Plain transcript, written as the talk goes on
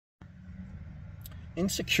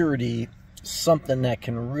insecurity is something that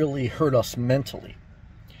can really hurt us mentally.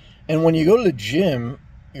 And when you go to the gym,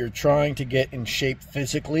 you're trying to get in shape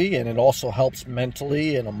physically, and it also helps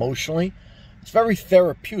mentally and emotionally. It's very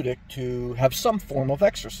therapeutic to have some form of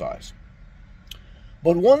exercise.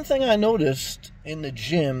 But one thing I noticed in the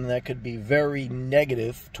gym that could be very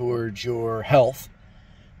negative towards your health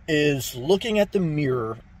is looking at the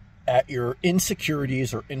mirror at your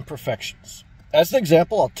insecurities or imperfections. As an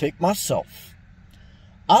example, I'll take myself.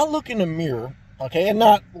 I look in the mirror, okay, and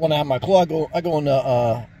not when I have my clothes. I go in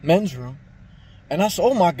the men's room, and I say,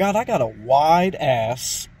 oh my God, I got a wide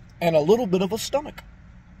ass and a little bit of a stomach.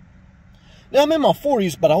 Now, I'm in my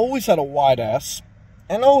 40s, but I always had a wide ass,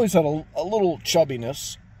 and I always had a little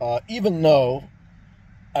chubbiness, even though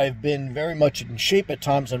I've been very much in shape at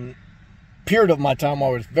times, and period of my time where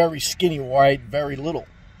I was very skinny, wide, very little,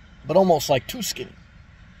 but almost like too skinny.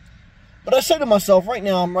 But I say to myself, right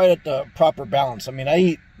now, I'm right at the proper balance. I mean, I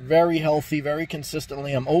eat very healthy, very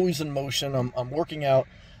consistently. I'm always in motion. I'm working out.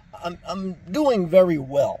 I'm doing very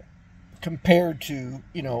well compared to,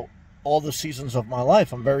 all the seasons of my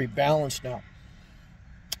life. I'm very balanced now.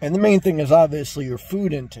 And the main thing is obviously your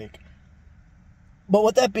food intake. But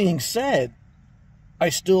with that being said, I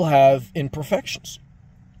still have imperfections.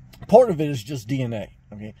 Part of it is just DNA,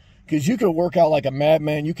 okay? Because you could work out like a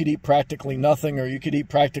madman, you could eat practically nothing, or you could eat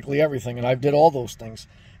practically everything, and I did all those things.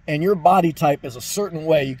 And your body type is a certain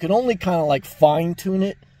way. You can only kind of like fine-tune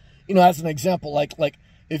it. As an example, like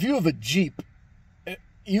if you have a Jeep,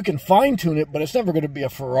 you can fine-tune it, but it's never going to be a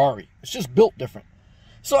Ferrari. It's just built different.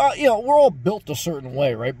 So, we're all built a certain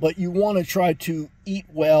way, right? But you want to try to eat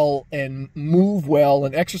well and move well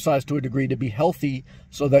and exercise to a degree to be healthy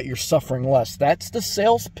so that you're suffering less. That's the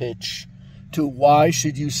sales pitch to why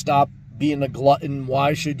should you stop being a glutton?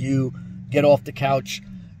 Why should you get off the couch?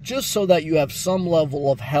 Just so that you have some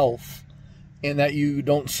level of health and that you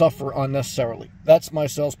don't suffer unnecessarily. That's my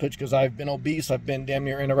sales pitch, because I've been obese, I've been damn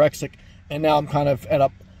near anorexic, and now I'm kind of at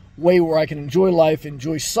a way where I can enjoy life,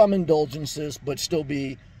 enjoy some indulgences, but still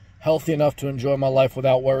be healthy enough to enjoy my life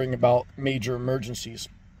without worrying about major emergencies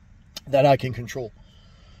that I can control.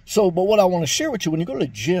 So, but what I want to share with you, when you go to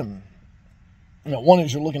the gym, one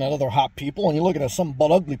is you're looking at other hot people, and you're looking at some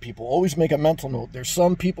butt ugly people. Always make a mental note. There's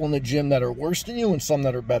some people in the gym that are worse than you and some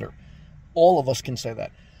that are better. All of us can say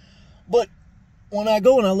that. But when I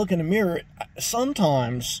go and I look in the mirror,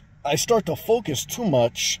 sometimes I start to focus too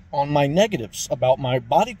much on my negatives about my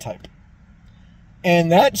body type.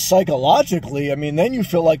 And that psychologically, then you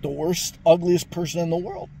feel like the worst, ugliest person in the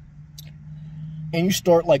world. And you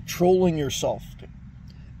start like trolling yourself.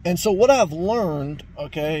 And so what I've learned,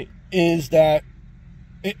 okay, is that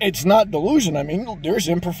it's not delusion. There's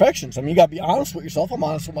imperfections. You got to be honest with yourself. I'm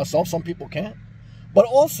honest with myself. Some people can't. But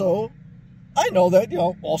also, I know that,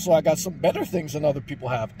 also I got some better things than other people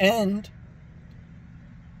have. And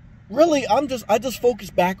really, I just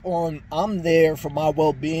focus back on I'm there for my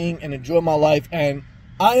well-being and enjoy my life, and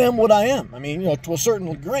I am what I am. To a certain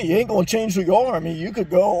degree, you ain't going to change who you are. You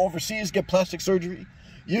could go overseas, get plastic surgery.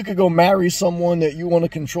 You could go marry someone that you want to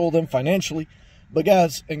control them financially. But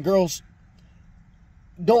guys and girls,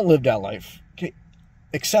 don't live that life. Okay?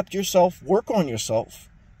 Accept yourself, work on yourself.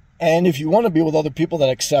 And if you want to be with other people that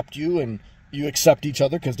accept you and you accept each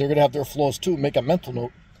other, because they're going to have their flaws too, make a mental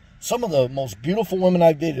note. Some of the most beautiful women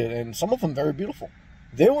I've dated, and some of them very beautiful,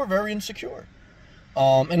 they were very insecure.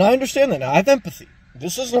 And I understand that now. I have empathy.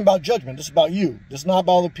 This isn't about judgment. This is about you. This is not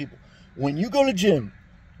about other people. When you go to gym,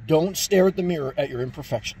 don't stare at the mirror at your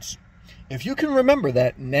imperfections. If you can remember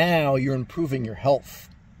that, now you're improving your health.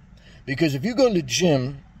 Because if you go to the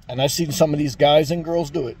gym, and I've seen some of these guys and girls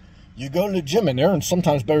do it, you go to the gym, and they're in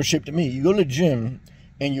sometimes better shape than me. You go to the gym,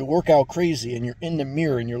 and you work out crazy, and you're in the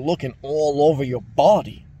mirror, and you're looking all over your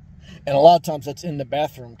body. And a lot of times that's in the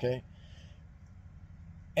bathroom, okay?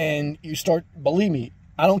 And you start, believe me,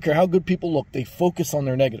 I don't care how good people look, they focus on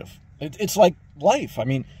their negative. It's like life.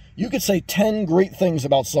 You could say 10 great things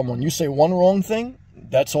about someone. You say one wrong thing,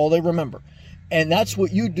 that's all they remember. And that's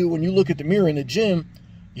what you do when you look at the mirror in the gym.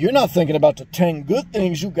 You're not thinking about the 10 good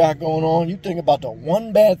things you got going on. You think about the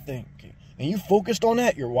one bad thing. Okay? And you focused on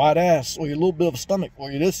that, your wide ass, or your little bit of a stomach, or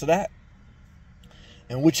your this or that.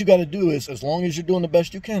 And what you got to do is, as long as you're doing the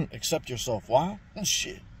best you can, accept yourself. Why?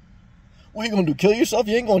 Shit. What are you going to do? Kill yourself?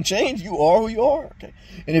 You ain't going to change. You are who you are. Okay.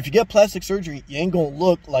 And if you get plastic surgery, you ain't going to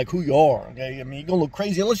look like who you are. Okay. You're going to look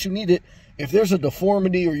crazy unless you need it. If there's a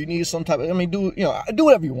deformity or you need some type of, do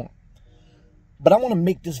whatever you want. But I want to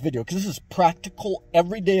make this video because this is practical,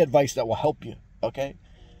 everyday advice that will help you. Okay.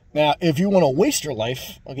 Now, if you want to waste your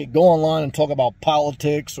life, okay, go online and talk about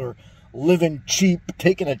politics or living cheap,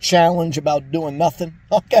 taking a challenge about doing nothing.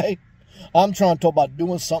 Okay. I'm trying to talk about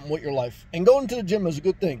doing something with your life. And going to the gym is a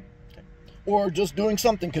good thing. Or just doing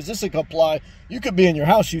something, because this could apply. You could be in your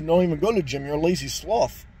house, you don't even go to the gym, you're a lazy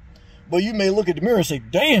sloth. But you may look at the mirror and say,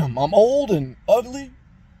 damn, I'm old and ugly.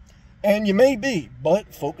 And you may be,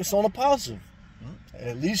 but focus on a positive.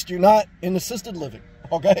 At least you're not in assisted living,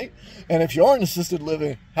 okay? And if you are in assisted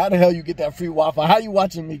living, how the hell you get that free Wi-Fi? How you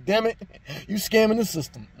watching me? Damn it. You scamming the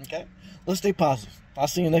system, okay? Let's stay positive. I'll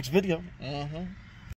see you next video.